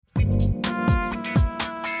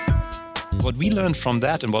What we learned from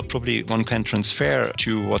that, and what probably one can transfer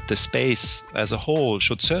to what the space as a whole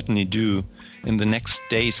should certainly do in the next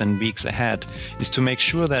days and weeks ahead, is to make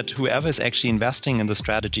sure that whoever is actually investing in the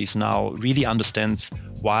strategies now really understands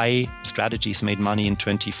why strategies made money in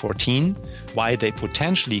 2014, why they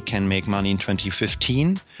potentially can make money in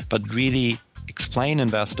 2015, but really explain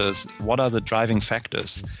investors what are the driving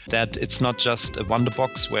factors, that it's not just a wonder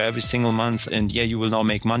box where every single month and you will now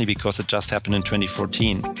make money because it just happened in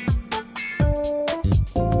 2014.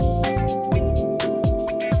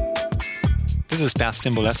 This is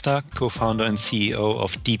Bastian Bolesta, co-founder and CEO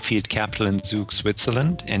of Deepfield Capital in Zug,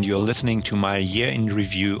 Switzerland, and you're listening to my year in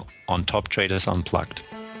review on Top Traders Unplugged.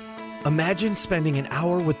 Imagine spending an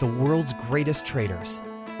hour with the world's greatest traders.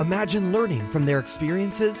 Imagine learning from their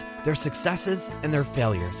experiences, their successes, and their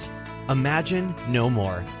failures. Imagine no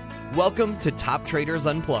more. Welcome to Top Traders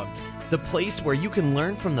Unplugged, the place where you can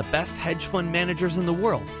learn from the best hedge fund managers in the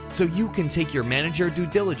world so you can take your manager due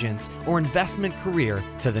diligence or investment career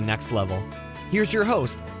to the next level. Here's your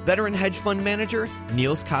host, veteran hedge fund manager,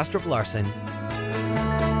 Niels Kastrup Larsen.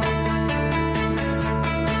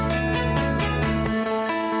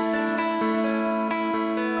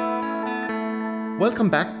 Welcome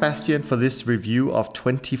back, Bastian, for this review of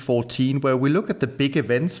 2014, where we look at the big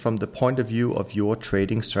events from the point of view of your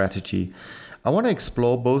trading strategy. I want to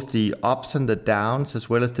explore both the ups and the downs, as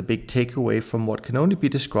well as the big takeaway from what can only be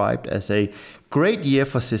described as a great year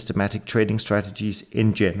for systematic trading strategies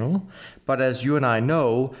in general. But as you and I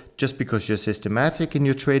know, just because you're systematic in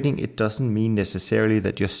your trading, it doesn't mean necessarily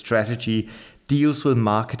that your strategy deals with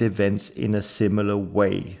market events in a similar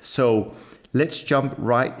way. So let's jump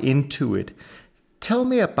right into it. Tell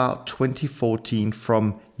me about 2014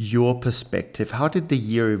 from your perspective. How did the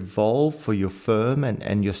year evolve for your firm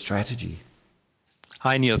and your strategy?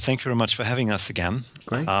 Hi, Neil. Thank you very much for having us again.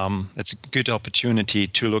 Great. It's a good opportunity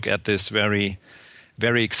to look at this very,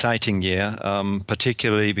 very exciting year,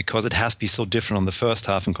 particularly because it has been so different on the first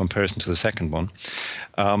half in comparison to the second one.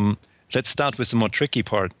 Let's start with the more tricky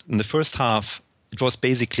part. In the first half, it was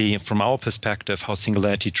basically, from our perspective, how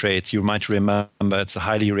Singularity trades. You might remember it's a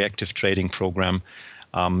highly reactive trading program,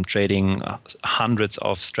 trading hundreds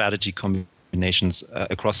of strategy combinations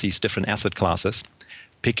across these different asset classes,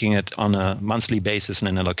 picking it on a monthly basis in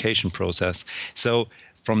an allocation process. So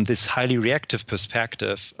from this highly reactive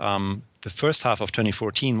perspective, the first half of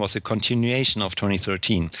 2014 was a continuation of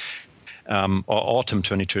 2013. Or autumn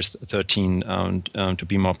 2013, to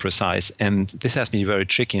be more precise. And this has been a very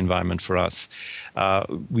tricky environment for us.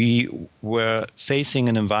 We were facing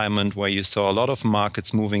an environment where you saw a lot of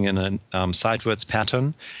markets moving in a sidewards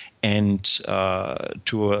pattern, and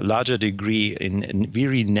to a larger degree in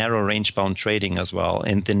very narrow range-bound trading as well.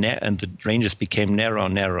 And the ranges became narrower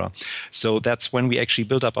and narrower. So that's when we actually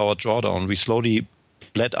built up our drawdown. We slowly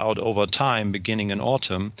bled out over time, beginning in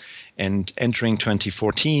autumn. And entering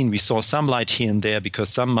 2014, we saw some light here and there because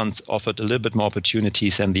some months offered a little bit more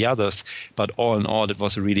opportunities than the others. But all in all, it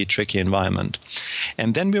was a really tricky environment.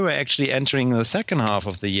 And then we were actually entering the second half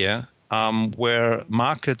of the year, where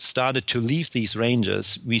markets started to leave these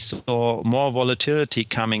ranges. We saw more volatility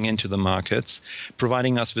coming into the markets,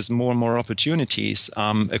 providing us with more and more opportunities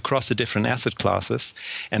across the different asset classes.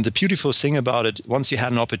 And the beautiful thing about it, once you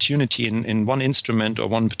had an opportunity in one instrument or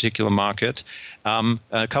one particular market,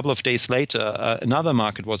 a couple of days later, another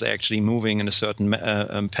market was actually moving in a certain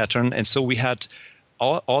pattern. And so we had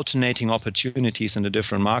alternating opportunities in the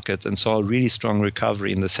different markets and saw a really strong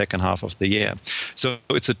recovery in the second half of the year. So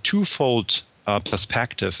it's a twofold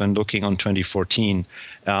perspective, and looking on 2014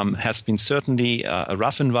 has been certainly a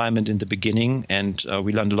rough environment in the beginning, and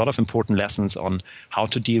we learned a lot of important lessons on how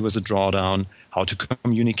to deal with a drawdown, how to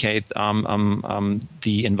communicate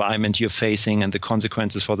the environment you're facing and the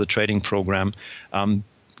consequences for the trading program,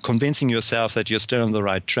 convincing yourself that you're still on the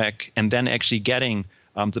right track, and then actually getting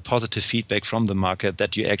the positive feedback from the market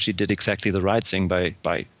that you actually did exactly the right thing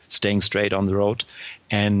by staying straight on the road.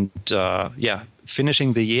 And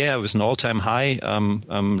finishing the year with an all-time high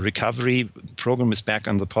recovery. Program is back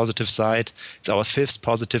on the positive side. It's our fifth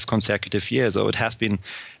positive consecutive year. So it has been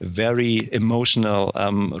a very emotional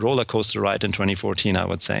roller coaster ride in 2014, I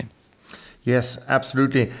would say. Yes,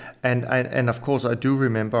 absolutely. And of course, I do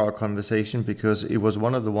remember our conversation because it was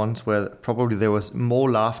one of the ones where probably there was more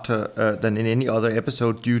laughter than in any other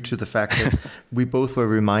episode due to the fact that we both were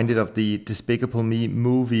reminded of the Despicable Me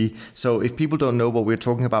movie. So if people don't know what we're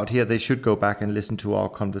talking about here, they should go back and listen to our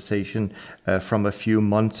conversation from a few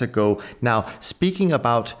months ago. Now, speaking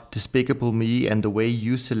about Despicable Me and the way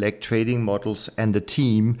you select trading models and the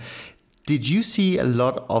team, did you see a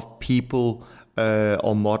lot of people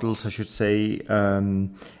or models, I should say,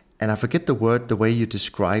 and I forget the way you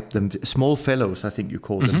describe them, small fellows, I think you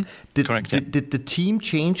call them. Correct. Did the team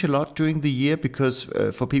change a lot during the year? Because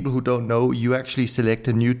for people who don't know, you actually select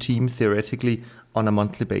a new team theoretically on a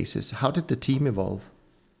monthly basis. How did the team evolve?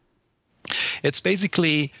 It's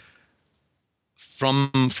basically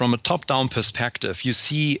from a top-down perspective, you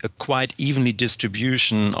see a quite evenly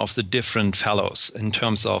distribution of the different fellows in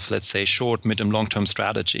terms of, let's say, short, mid, and long-term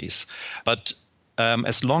strategies. But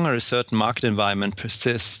as long as a certain market environment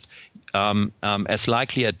persists, as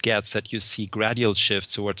likely it gets that you see gradual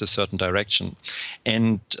shifts towards a certain direction.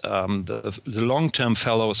 And the long-term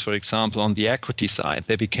fellows, for example, on the equity side,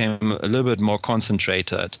 they became a little bit more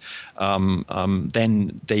concentrated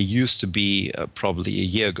than they used to be probably a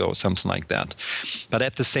year ago, something like that. But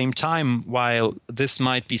at the same time, while this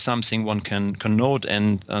might be something one can note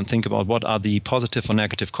and think about what are the positive or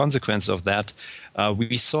negative consequences of that,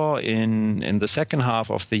 we saw in the second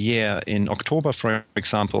half of the year, in October, for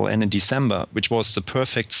example, and in December, which was the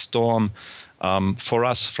perfect storm for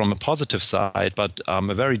us from a positive side, but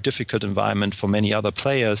a very difficult environment for many other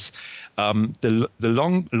players. The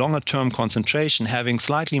longer-term concentration, having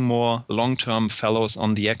slightly more long-term fellows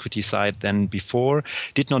on the equity side than before,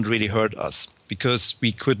 did not really hurt us because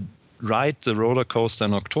we could ride the roller coaster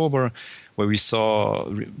in October, where we saw,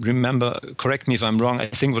 remember, correct me if I'm wrong, I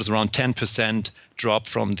think it was around 10% drop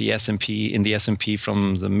from the S&P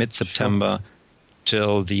from the mid-September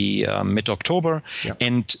till the mid-October. Yep.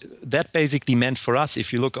 And that basically meant for us,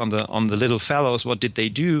 if you look on the little fellows, what did they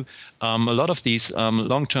do? A lot of these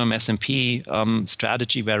long-term S&P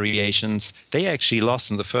strategy variations, they actually lost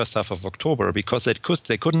in the first half of October because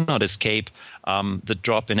they could not escape the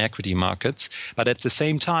drop in equity markets. But at the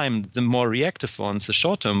same time, the more reactive ones, the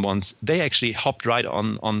short-term ones, they actually hopped right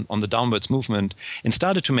on the downwards movement and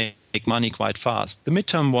started to make money quite fast. The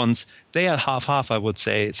midterm ones, they are half-half, I would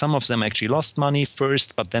say. Some of them actually lost money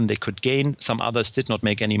first, but then they could gain. Some others did not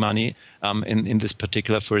make any money in this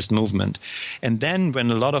particular first movement. And then when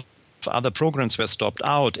a lot of other programs were stopped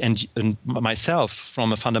out, and myself,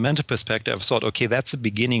 from a fundamental perspective, I thought, okay, that's the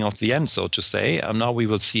beginning of the end, so to say. Now we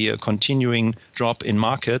will see a continuing drop in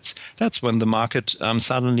markets. That's when the market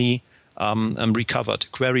suddenly recovered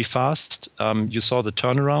very fast. You saw the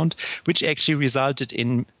turnaround, which actually resulted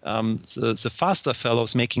in the faster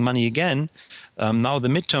fellows making money again. Now the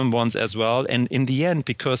midterm ones as well. And in the end,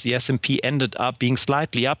 because the S&P ended up being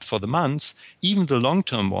slightly up for the months, even the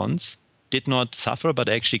long-term ones did not suffer, but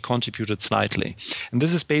actually contributed slightly. And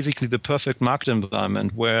this is basically the perfect market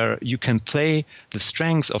environment where you can play the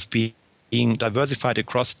strengths of being diversified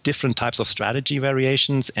across different types of strategy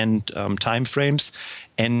variations and time frames.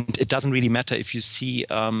 And it doesn't really matter if you see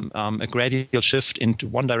a gradual shift into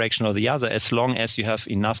one direction or the other, as long as you have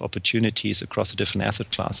enough opportunities across the different asset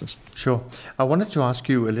classes. Sure. I wanted to ask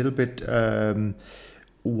you a little bit,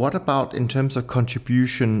 what about in terms of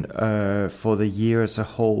contribution for the year as a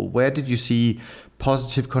whole? Where did you see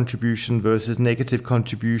positive contribution versus negative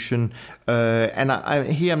contribution? And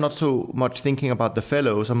I'm not so much thinking about the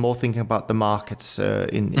fellows. I'm more thinking about the markets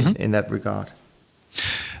in that regard.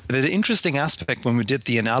 The interesting aspect when we did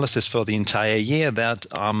the analysis for the entire year that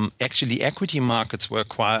actually equity markets were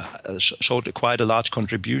showed quite a large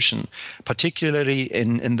contribution, particularly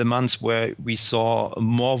in the months where we saw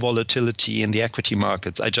more volatility in the equity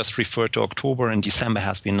markets. I just referred to October, and December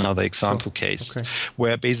has been another example case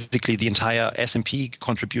where basically the entire S&P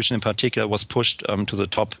contribution in particular was pushed to the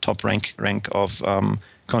top rank of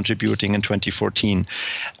contributing in 2014.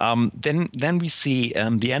 Then we see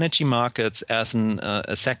the energy markets as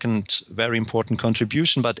a second very important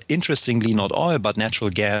contribution, but interestingly not oil, but natural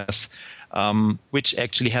gas, which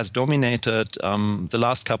actually has dominated the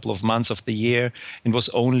last couple of months of the year and was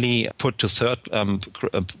only put to third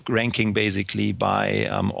ranking basically by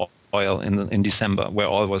oil in December, where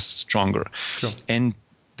oil was stronger. Sure. And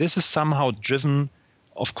this is somehow driven,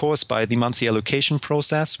 of course, by the monthly allocation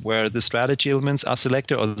process where the strategy elements are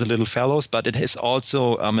selected, or the little fellows, but it is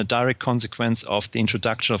also a direct consequence of the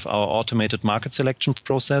introduction of our automated market selection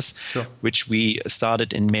process, which we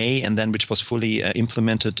started in May and then which was fully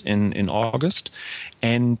implemented in August.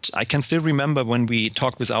 And I can still remember when we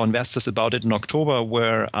talked with our investors about it in October,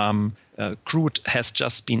 where crude has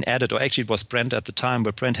just been added, or actually it was Brent at the time,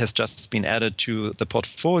 where Brent has just been added to the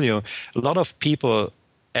portfolio. A lot of people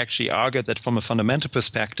actually argued that from a fundamental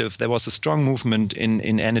perspective, there was a strong movement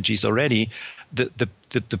in energies already.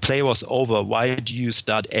 The play was over. Why do you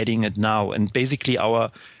start adding it now? And basically our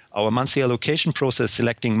monthly allocation process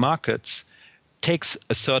selecting markets takes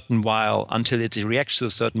a certain while until it reacts to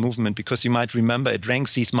a certain movement, because you might remember it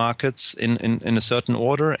ranks these markets in a certain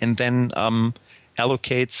order, and then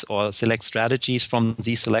allocates or selects strategies from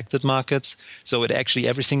these selected markets. So it actually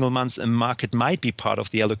every single month a market might be part of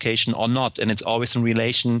the allocation or not, and it's always in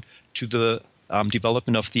relation to the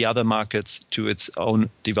development of the other markets to its own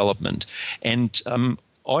development. And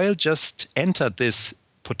oil just entered this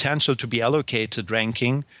potential to be allocated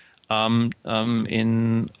ranking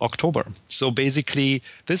in October. So basically,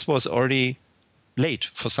 this was already late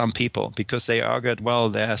for some people because they argued, well,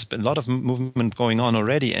 there has been a lot of movement going on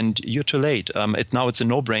already and you're too late. Now it's a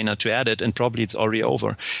no-brainer to add it and probably it's already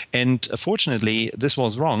over. And fortunately, this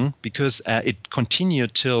was wrong because it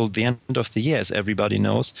continued till the end of the year, as everybody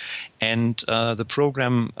knows. And the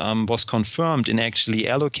program was confirmed in actually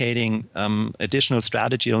allocating additional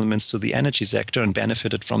strategy elements to the energy sector and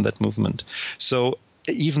benefited from that movement. So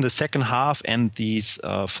even the second half and these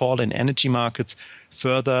fall in energy markets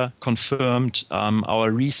further confirmed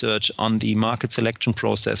our research on the market selection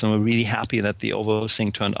process, and we're really happy that the overall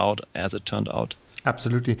thing turned out as it turned out.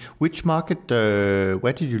 Absolutely. Which market,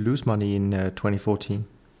 where did you lose money in 2014?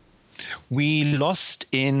 We lost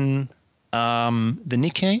in the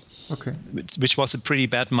Nikkei, which was a pretty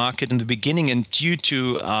bad market in the beginning, and due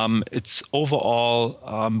to its overall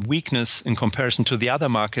weakness in comparison to the other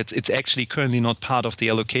markets, it's actually currently not part of the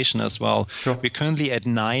allocation as well. Sure. We're currently at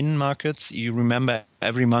 9 markets. You remember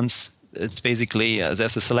every month it's basically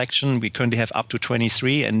there's a selection. We currently have up to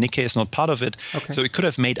 23, and Nikkei is not part of it. Okay. So it could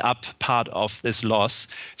have made up part of this loss.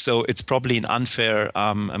 So it's probably an unfair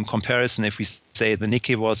comparison if we say the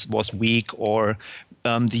Nikkei was weak or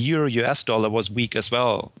the euro-US dollar was weak as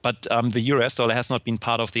well. But the euro-US dollar has not been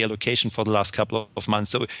part of the allocation for the last couple of months.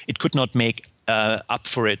 So it could not make up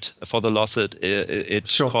for the loss it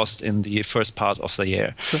Sure. cost in the first part of the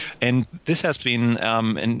year. Sure. And this has been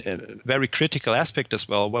a very critical aspect as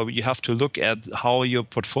well, where you have to look at how your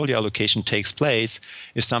portfolio allocation takes place.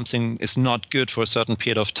 If something is not good for a certain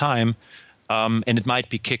period of time, and it might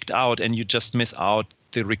be kicked out and you just miss out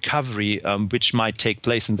the recovery which might take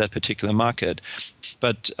place in that particular market.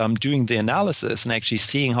 But doing the analysis and actually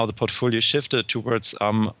seeing how the portfolio shifted towards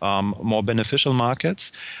more beneficial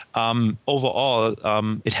markets, overall,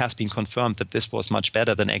 it has been confirmed that this was much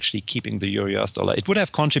better than actually keeping the euro-US dollar. It would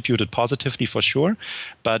have contributed positively for sure,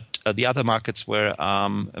 but the other markets were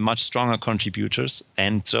much stronger contributors,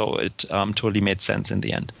 and so it totally made sense in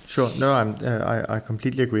the end. Sure. No, I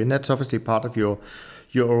completely agree. And that's obviously part of your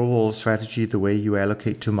overall strategy, the way you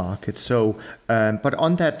allocate to markets. So, but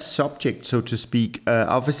on that subject, so to speak,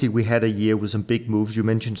 obviously we had a year with some big moves. You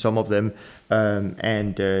mentioned some of them,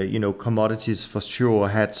 and commodities for sure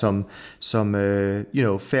had some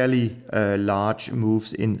fairly large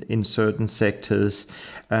moves in certain sectors.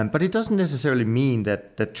 But it doesn't necessarily mean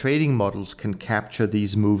that trading models can capture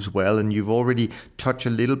these moves well, and you've already touched a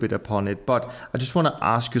little bit upon it. But I just want to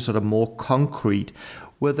ask you sort of more concrete.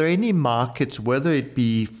 Were there any markets, whether it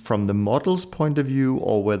be from the model's point of view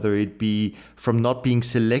or whether it be from not being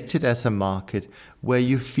selected as a market, where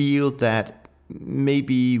you feel that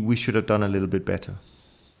maybe we should have done a little bit better?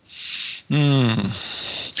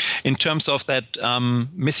 In terms of that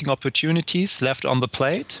missing opportunities left on the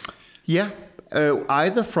plate? Yeah.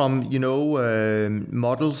 Either from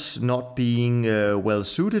models not being well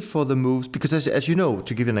suited for the moves, because as you know,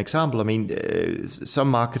 to give you an example, I mean, some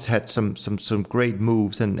markets had some great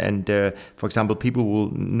moves, and for example, people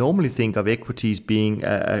will normally think of equities being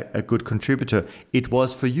a good contributor. It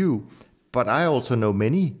was for you, but I also know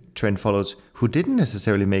many trend followers who didn't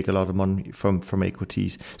necessarily make a lot of money from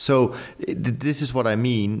equities. So this is what I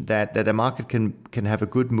mean, that a market can have a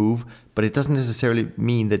good move, but it doesn't necessarily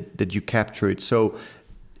mean that you capture it. So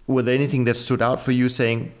were there anything that stood out for you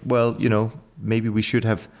saying, well, maybe we should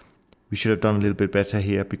have done a little bit better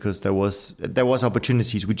here because there was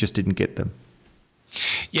opportunities, we just didn't get them?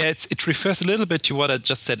 Yeah, it refers a little bit to what I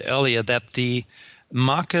just said earlier, that the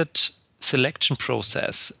market selection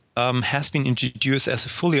process has been introduced as a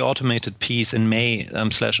fully automated piece in May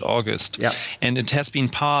 /August. Yeah. And it has been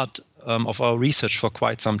part of our research for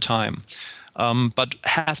quite some time, but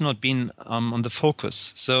has not been on the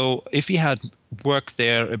focus. So if we had worked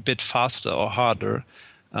there a bit faster or harder,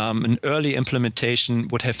 an early implementation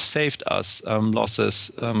would have saved us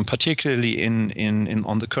losses, particularly in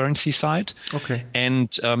on the currency side. Okay.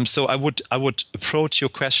 And so I would approach your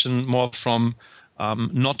question more from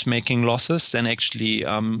not making losses than actually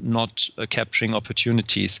not capturing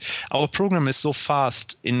opportunities. Our program is so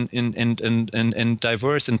fast and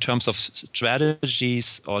diverse in terms of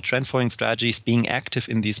strategies or trend following strategies being active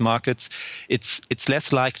in these markets. It's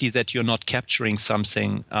less likely that you're not capturing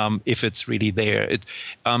something if it's really there.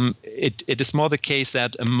 It is more the case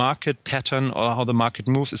that a market pattern or how the market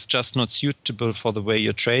moves is just not suitable for the way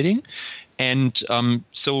you're trading. And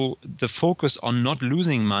so the focus on not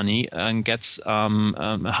losing money gets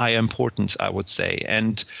a higher importance, I would say.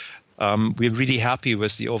 And we're really happy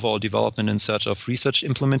with the overall development in search of research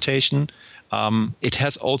implementation. It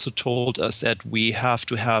has also told us that we have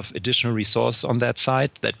to have additional resources on that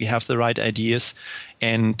side, that we have the right ideas,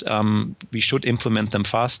 and we should implement them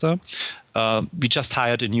faster. We just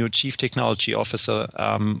hired a new chief technology officer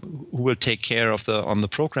who will take care of on the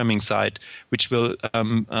programming side, which will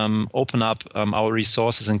open up our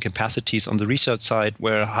resources and capacities on the research side,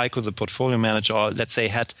 where Heiko, the portfolio manager, or let's say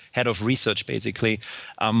head of research, basically,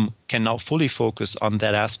 can now fully focus on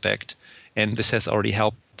that aspect. And this has already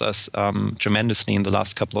helped us tremendously in the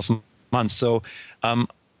last couple of months. So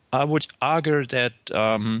I would argue that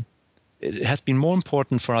it has been more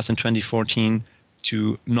important for us in 2014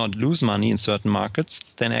 to not lose money in certain markets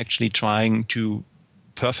than actually trying to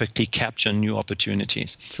perfectly capture new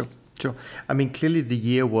opportunities. Sure. I mean, clearly the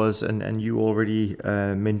year was, and you already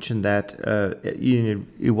mentioned that,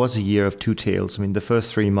 it was a year of two tails. I mean, the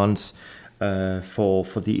first 3 months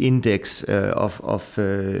for the index of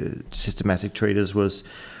systematic traders was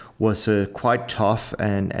quite tough,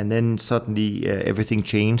 and then suddenly everything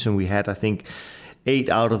changed, and we had, I think, 8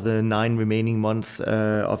 out of the 9 remaining months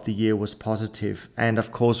of the year was positive. And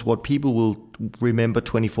of course, what people will remember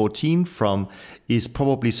 2014 from is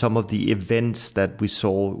probably some of the events that we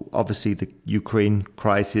saw. Obviously, the Ukraine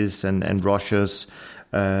crisis and Russia's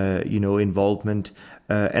involvement,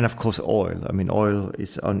 and of course oil. I mean, oil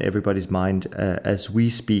is on everybody's mind as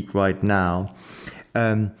we speak right now.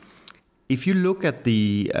 If you look at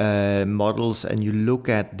the models and you look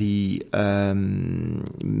at the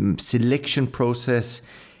selection process,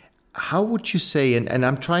 how would you say, and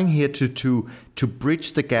I'm trying here to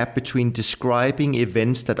bridge the gap between describing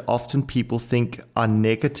events that often people think are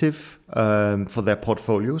negative for their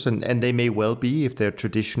portfolios, and they may well be if they're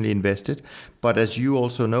traditionally invested. But as you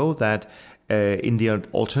also know that in the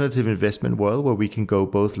alternative investment world, where we can go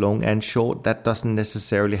both long and short, that doesn't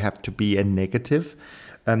necessarily have to be a negative.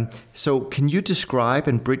 So can you describe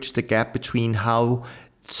and bridge the gap between how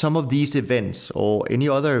some of these events or any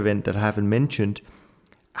other event that I haven't mentioned,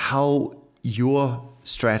 how your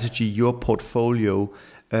strategy, your portfolio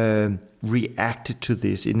reacted to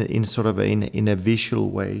this in sort of in a visual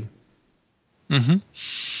way? Mm-hmm.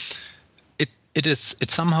 It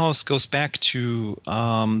somehow goes back to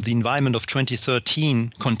the environment of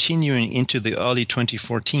 2013 continuing into the early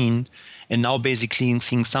 2014, and now basically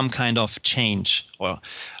seeing some kind of change. Or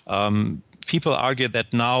people argue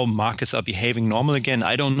that now markets are behaving normal again.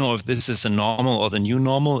 I don't know if this is the normal or the new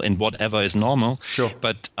normal, and whatever is normal. Sure.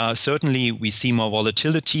 But certainly we see more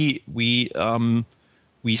volatility. We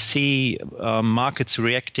see markets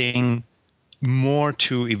reacting more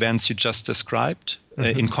to events you just described.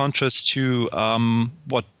 In contrast to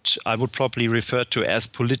what I would probably refer to as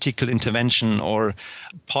political intervention, or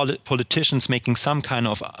politicians making some kind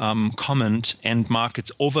of comment and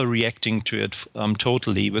markets overreacting to it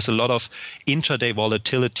totally, with a lot of intraday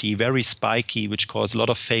volatility, very spiky, which caused a lot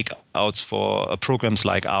of fake outs for programs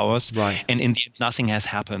like ours. Right. And in the end, nothing has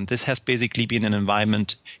happened. This has basically been an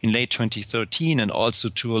environment in late 2013 and also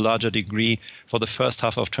to a larger degree for the first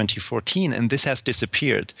half of 2014. And this has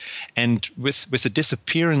disappeared. And with the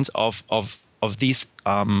disappearance of these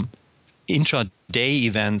intraday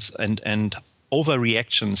events and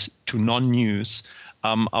overreactions to non-news,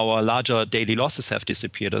 our larger daily losses have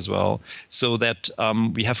disappeared as well, so that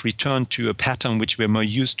we have returned to a pattern which we're more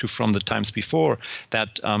used to from the times before,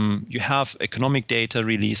 that you have economic data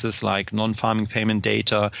releases like non-farming payment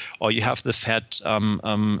data, or you have the Fed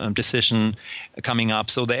decision coming up.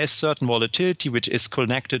 So there is certain volatility which is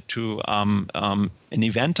connected to an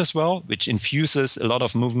event as well, which infuses a lot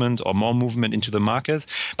of movement or more movement into the market.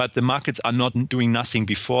 But the markets are not doing nothing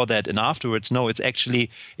before that and afterwards. No,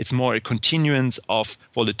 it's more a continuance of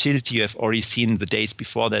volatility you have already seen the days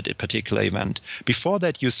before that a particular event. Before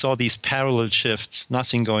that, you saw these parallel shifts,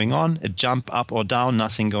 nothing going on, a jump up or down,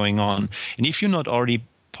 nothing going on. And if you're not already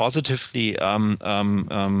positively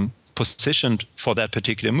positioned for that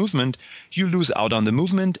particular movement, you lose out on the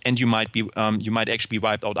movement, and you might actually be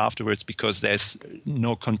wiped out afterwards because there's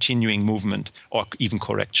no continuing movement or even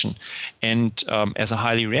correction. And as a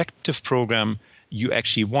highly reactive program, you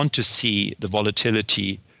actually want to see the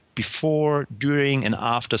volatility before, during, and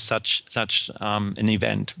after such an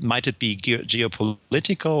event. Might it be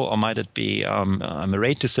geopolitical, or might it be a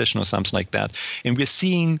rate decision or something like that? And we're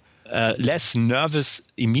seeing less nervous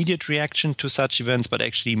immediate reaction to such events, but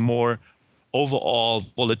actually more overall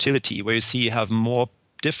volatility, where you have more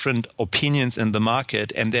different opinions in the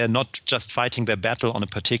market, and they're not just fighting their battle on a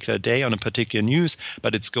particular day, on a particular news,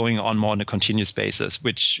 but it's going on more on a continuous basis,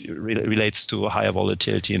 which relates to a higher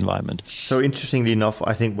volatility environment. So interestingly enough,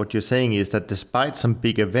 I think what you're saying is that despite some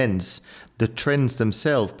big events, the trends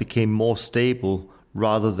themselves became more stable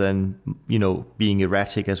rather than, being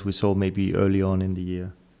erratic as we saw maybe early on in the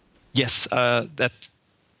year. Yes,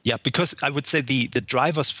 because I would say the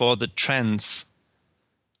drivers for the trends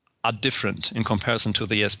are different in comparison to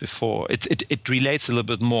the years before. It relates a little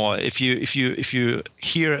bit more. If you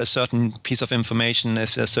hear a certain piece of information,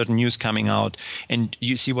 if there's certain news coming out, and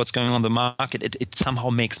you see what's going on in the market, it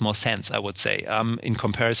somehow makes more sense, I would say, in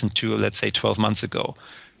comparison to, let's say, 12 months ago.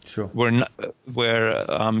 Sure. Where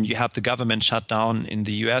you had the government shutdown in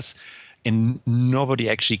the US, and nobody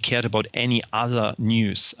actually cared about any other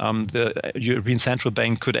news. The European Central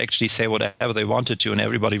Bank could actually say whatever they wanted to, and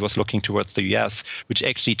everybody was looking towards the US, which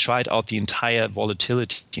actually tried out the entire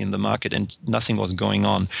volatility in the market, and nothing was going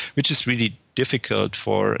on, which is really difficult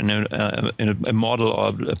for a model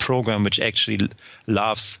or a program which actually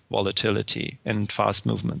loves volatility and fast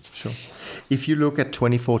movements. Sure. If you look at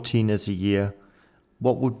 2014 as a year,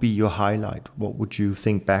 what would be your highlight? What would you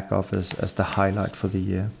think back of as the highlight for the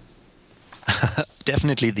year?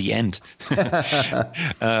 Definitely the end.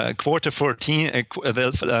 Quarter 14,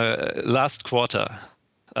 the last quarter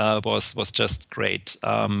was just great.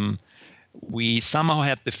 We somehow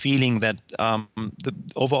had the feeling that the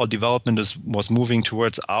overall development was moving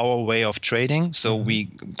towards our way of trading. So we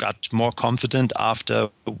got more confident after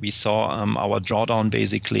we saw our drawdown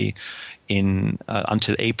basically in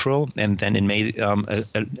until April, and then in May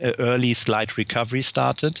an early slight recovery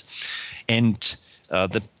started. And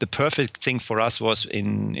the perfect thing for us was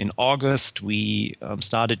in August, we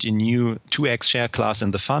started a new 2x share class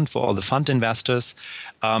in the fund for all the fund investors,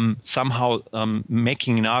 somehow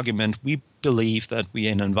making an argument. We believe that we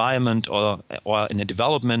are in an environment or in a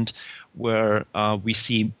development where we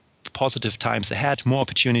see positive times ahead, more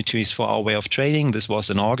opportunities for our way of trading. This was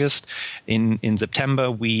in August. In September,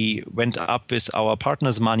 we went up with our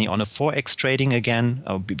partners' money on a 4x trading again.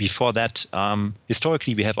 Before that,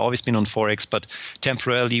 historically, we have always been on 4x, but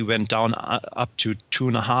temporarily went down up to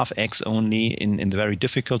 2.5x only in the very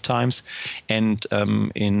difficult times. And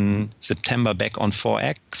in September, back on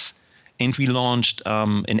 4x. And we launched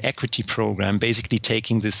an equity program, basically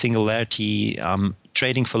taking the singularity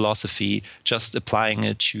trading philosophy, just applying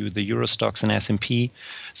it to the Euro stocks and S&P,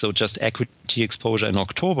 so just equity exposure in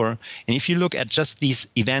October. And if you look at just these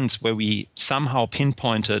events where we somehow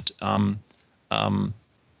pinpointed a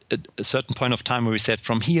certain point of time where we said,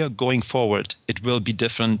 from here going forward, it will be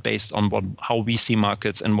different based on how we see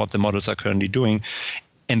markets and what the models are currently doing.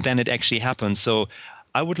 And then it actually happened. So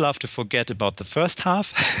I would love to forget about the first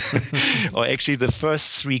half or actually the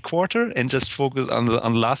first 3 quarters and just focus on the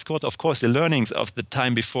last quarter. Of course, the learnings of the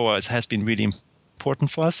time before has been really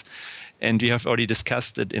important for us. And we have already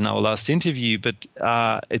discussed it in our last interview, but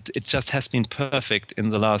it just has been perfect in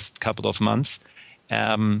the last couple of months.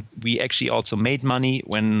 We actually also made money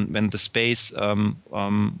when the space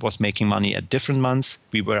was making money at different months.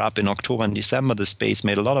 We were up in October and December. The space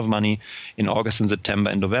made a lot of money in August and September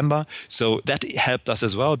and November. So that helped us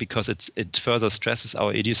as well because it further stresses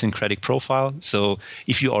our idiosyncratic profile. So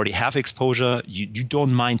if you already have exposure, you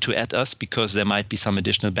don't mind to add us because there might be some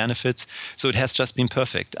additional benefits. So it has just been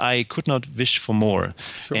perfect. I could not wish for more.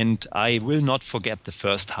 Sure. And I will not forget the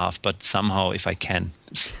first half, but somehow if I can,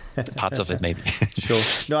 parts of it maybe. Sure.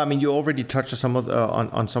 No, I mean, you already touched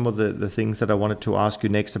on some of the things that I wanted to ask you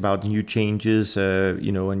next about new changes,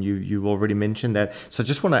 and you already mentioned that. So I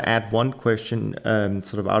just want to add one question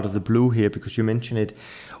sort of out of the blue here because you mentioned it.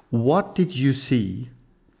 What did you see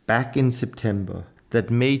back in September that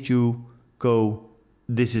made you go,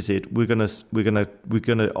 this is it. We're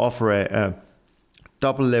gonna offer a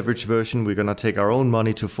double leverage version. We're gonna take our own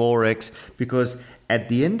money to 4x because at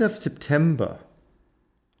the end of September,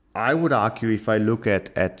 I would argue if I look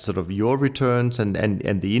at sort of your returns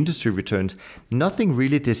and the industry returns, nothing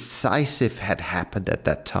really decisive had happened at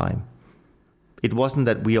that time. It wasn't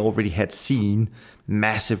that we already had seen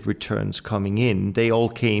massive returns coming in. They all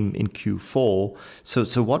came in Q4.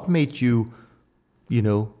 So what made you,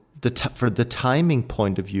 for the timing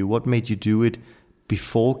point of view, what made you do it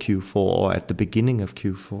before Q4 or at the beginning of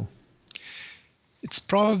Q4? It's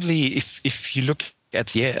probably, if you look at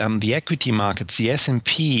the equity markets, the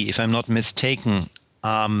S&P, if I'm not mistaken,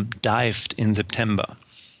 dived in September.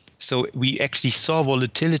 So we actually saw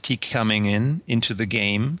volatility coming into the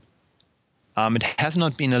game. It has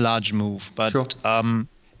not been a large move, but sure.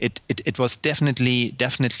 it was definitely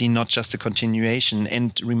not just a continuation,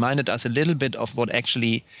 and reminded us a little bit of what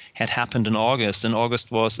actually had happened in August. And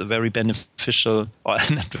August was a very beneficial, or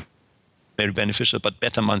not very beneficial, but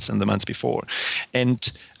better months than the months before.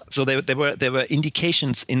 And so there were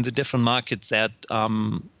indications in the different markets that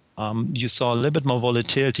you saw a little bit more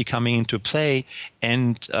volatility coming into play,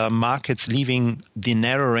 and markets leaving the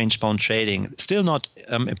narrow range bound trading. Still not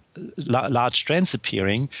large trends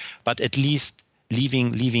appearing, but at least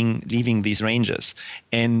leaving these ranges.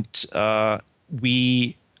 And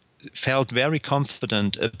we felt very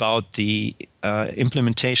confident about the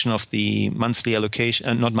implementation of the monthly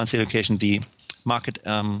allocation, not monthly allocation, the market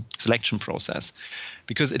selection process,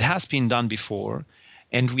 because it has been done before.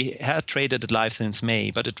 And we had traded it live since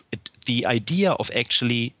May, but the idea of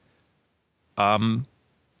actually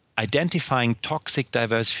identifying toxic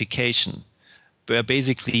diversification, where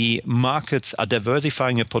basically markets are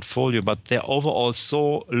diversifying your portfolio, but they're overall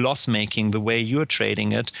so loss-making the way you're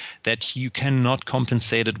trading it that you cannot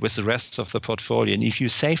compensate it with the rest of the portfolio. And if you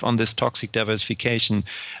save on this toxic diversification,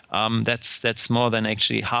 that's more than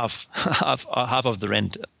actually half of the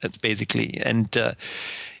rent. That's basically and.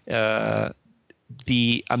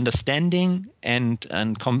 The understanding and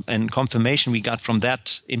confirmation we got from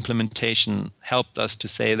that implementation helped us to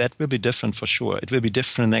say that will be different for sure. It will be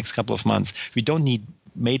different in the next couple of months. We don't need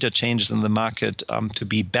major changes in the market to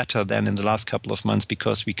be better than in the last couple of months,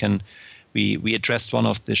 because we addressed one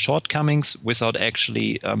of the shortcomings without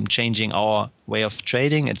actually changing our way of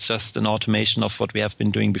trading. It's just an automation of what we have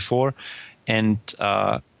been doing before, and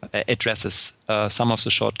addresses some of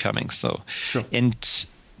the shortcomings. So, sure. And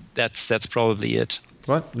that's probably it.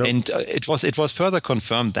 What? No. And it was further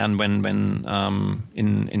confirmed then when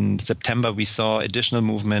in September we saw additional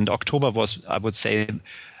movement. October was, I would say,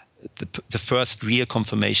 the first real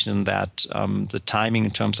confirmation that the timing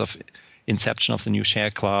in terms of inception of the new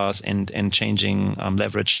share class and changing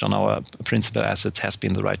leverage on our principal assets has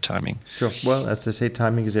been the right timing. Sure. Well, as they say,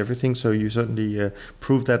 timing is everything. So you certainly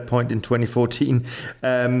proved that point in 2014.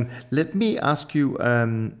 Let me ask you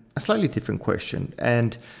a slightly different question,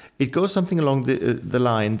 and it goes something along the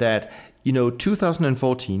line that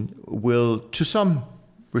 2014 will, to some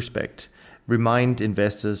respect, remind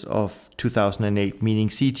investors of 2008, meaning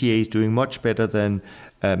CTA is doing much better than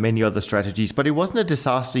many other strategies. But it wasn't a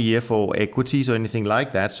disaster year for equities or anything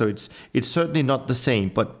like that. So it's certainly not the same.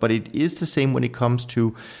 But it is the same when it comes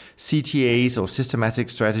to CTAs or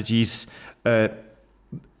systematic strategies.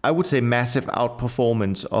 I would say massive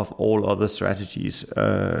outperformance of all other strategies.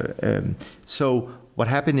 So what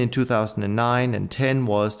happened in 2009 and 10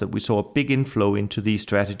 was that we saw a big inflow into these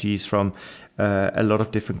strategies from a lot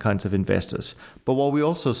of different kinds of investors. But what we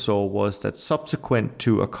also saw was that subsequent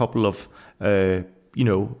to a couple of,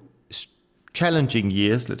 challenging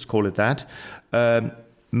years, let's call it that,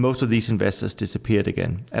 most of these investors disappeared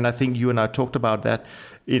again. And I think you and I talked about that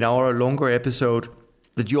in our longer episode,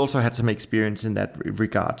 that you also had some experience in that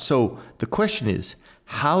regard. So the question is,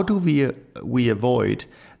 how do we avoid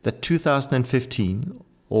that 2015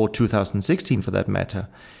 or 2016 for that matter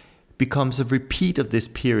becomes a repeat of this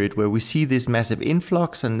period where we see this massive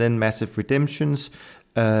influx and then massive redemptions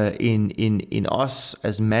in us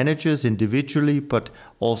as managers individually, but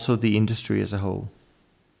also the industry as a whole?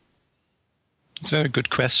 It's a very good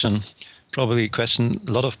question. Probably a question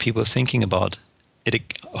a lot of people are thinking about.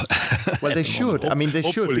 Well, they should. I mean, they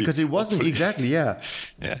should, because it wasn't exactly, yeah.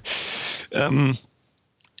 Yeah.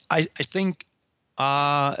 I think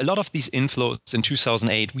a lot of these inflows in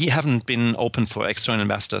 2008, we haven't been open for external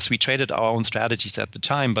investors. We traded our own strategies at the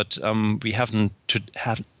time, but we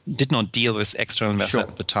did not deal with external investors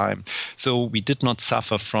at the time. So we did not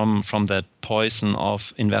suffer from that poison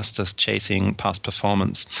of investors chasing past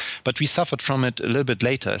performance. But we suffered from it a little bit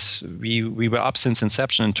later. We were up since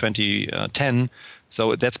inception in 2010.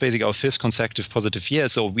 So that's basically our fifth consecutive positive year.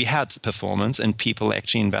 So we had performance and people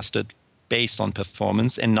actually invested based on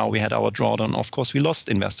performance, and now we had our drawdown. Of course, we lost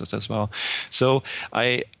investors as well. So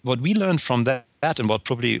what we learned from that, and what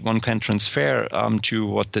probably one can transfer to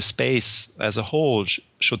what the space as a whole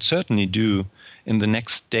should certainly do in the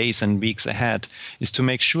next days and weeks ahead, is to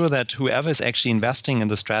make sure that whoever is actually investing in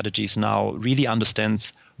the strategies now really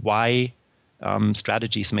understands why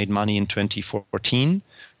strategies made money in 2014,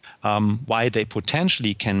 why they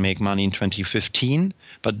potentially can make money in 2015,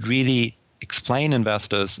 but really explain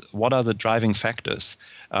investors what are the driving factors,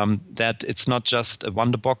 that it's not just a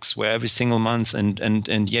wonder box where every single month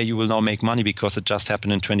and you will now make money because it just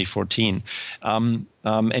happened in 2014.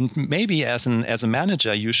 And maybe as a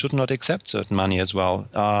manager, you should not accept certain money as well.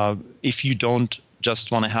 If you don't just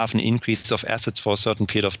want to have an increase of assets for a certain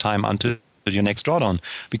period of time until your next drawdown,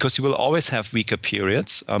 because you will always have weaker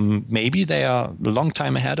periods. Maybe they are a long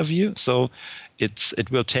time ahead of you, so it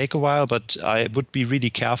will take a while, but I would be really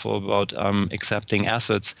careful about accepting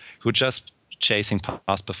assets who are just chasing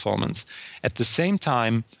past performance. At the same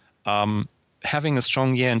time, having a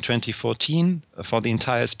strong year in 2014 for the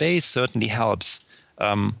entire space certainly helps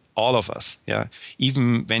all of us. Yeah,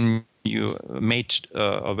 even when you made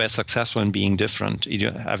or were successful in being different,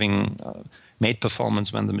 either having made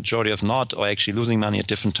performance when the majority have not, or actually losing money at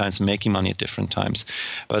different times and making money at different times.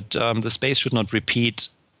 But the space should not repeat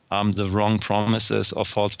the wrong promises or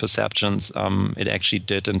false perceptions it actually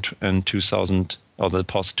did in 2000 or the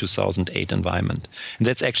post-2008 environment. And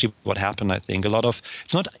that's actually what happened, I think. A lot of,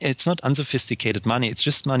 it's not unsophisticated money, it's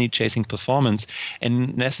just money chasing performance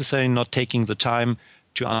and necessarily not taking the time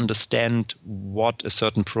to understand what a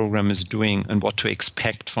certain program is doing and what to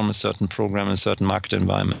expect from a certain program in a certain market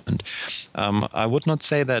environment. I would not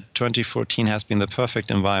say that 2014 has been the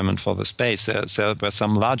perfect environment for the space. There were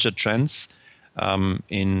some larger trends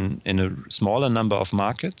in a smaller number of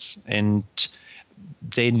markets, and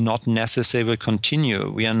they not necessarily will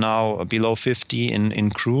continue. We are now below 50 in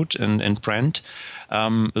crude and Brent. A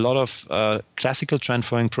lot of classical trend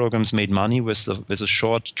following programs made money with a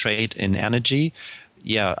short trade in energy.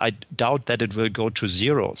 Yeah, I doubt that it will go to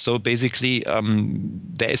zero. So basically,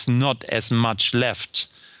 there is not as much left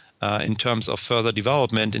in terms of further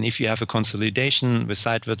development. And if you have a consolidation with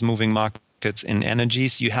sideways moving markets in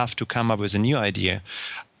energies, you have to come up with a new idea.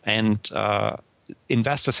 And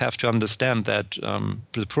investors have to understand that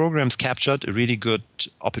the programs captured a really good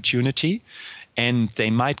opportunity, and they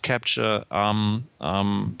might capture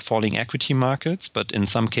falling equity markets, but in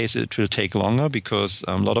some cases it will take longer because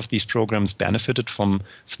a lot of these programs benefited from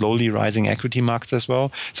slowly rising equity markets as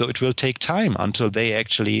well. So it will take time until they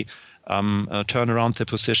actually turn around their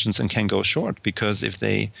positions and can go short, because if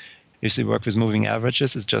they work with moving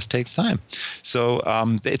averages, it just takes time. So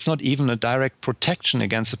it's not even a direct protection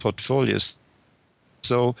against the portfolios.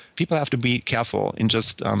 So people have to be careful in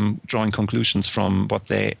just drawing conclusions from what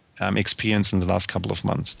they experienced in the last couple of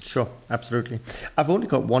months. Sure, absolutely. I've only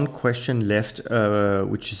got one question left,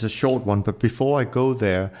 which is a short one. But before I go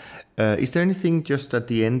there, is there anything just at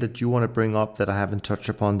the end that you want to bring up that I haven't touched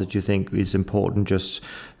upon that you think is important just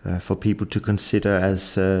for people to consider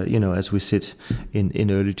as as we sit in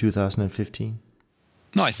early 2015?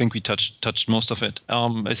 No, I think we touched most of it.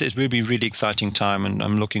 It will be a really exciting time, and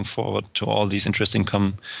I'm looking forward to all these interesting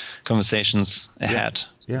conversations ahead.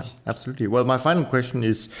 Yeah, absolutely. Well, my final question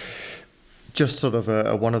is just sort of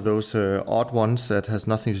one of those odd ones that has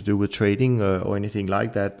nothing to do with trading or anything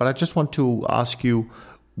like that. But I just want to ask you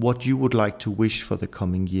what you would like to wish for the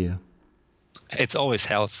coming year. It's always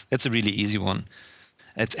health. It's a really easy one.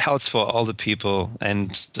 It's health for all the people,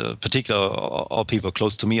 and particularly all people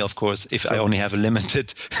close to me, of course, if I only have a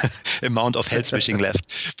limited amount of health wishing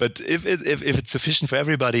left. But if it's sufficient for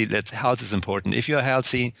everybody, health is important. If you're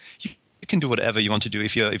healthy, you can do whatever you want to do.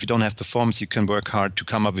 If you don't have performance, you can work hard to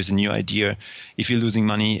come up with a new idea. If you're losing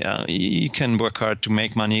money, you can work hard to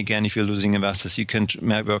make money again. If you're losing investors, you can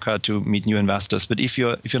work hard to meet new investors. But if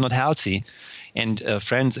you're not healthy, and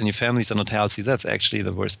friends and your families are not healthy, that's actually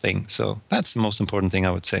the worst thing. So that's the most important thing,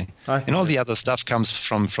 I would say. And all the other stuff comes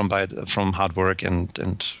from hard work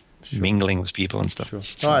and mingling with people and stuff. Sure.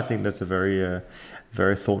 So, I think that's a very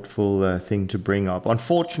very thoughtful thing to bring up.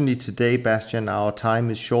 Unfortunately today, Bastian, our time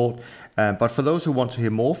is short. But for those who want to hear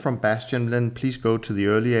more from Bastian, then please go to the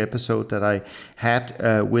earlier episode that I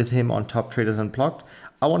had with him on Top Traders Unplugged.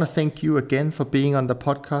 I want to thank you again for being on the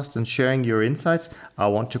podcast and sharing your insights. I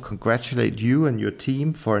want to congratulate you and your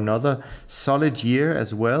team for another solid year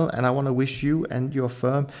as well. And I want to wish you and your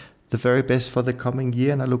firm the very best for the coming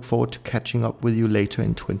year. And I look forward to catching up with you later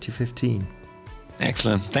in 2015.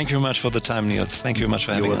 Excellent. Thank you very much for the time, Niels. Thank you very much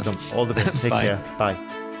for having us. All the best. Take care. Bye.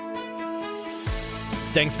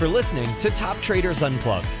 Thanks for listening to Top Traders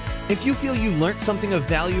Unplugged. If you feel you learned something of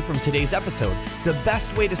value from today's episode, the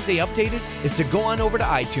best way to stay updated is to go on over to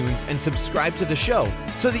iTunes and subscribe to the show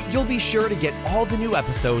so that you'll be sure to get all the new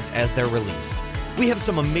episodes as they're released. We have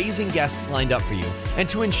some amazing guests lined up for you, and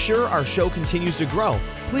to ensure our show continues to grow,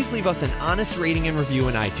 please leave us an honest rating and review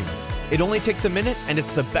in iTunes. It only takes a minute, and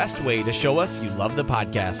it's the best way to show us you love the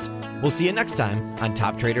podcast. We'll see you next time on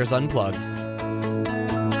Top Traders Unplugged.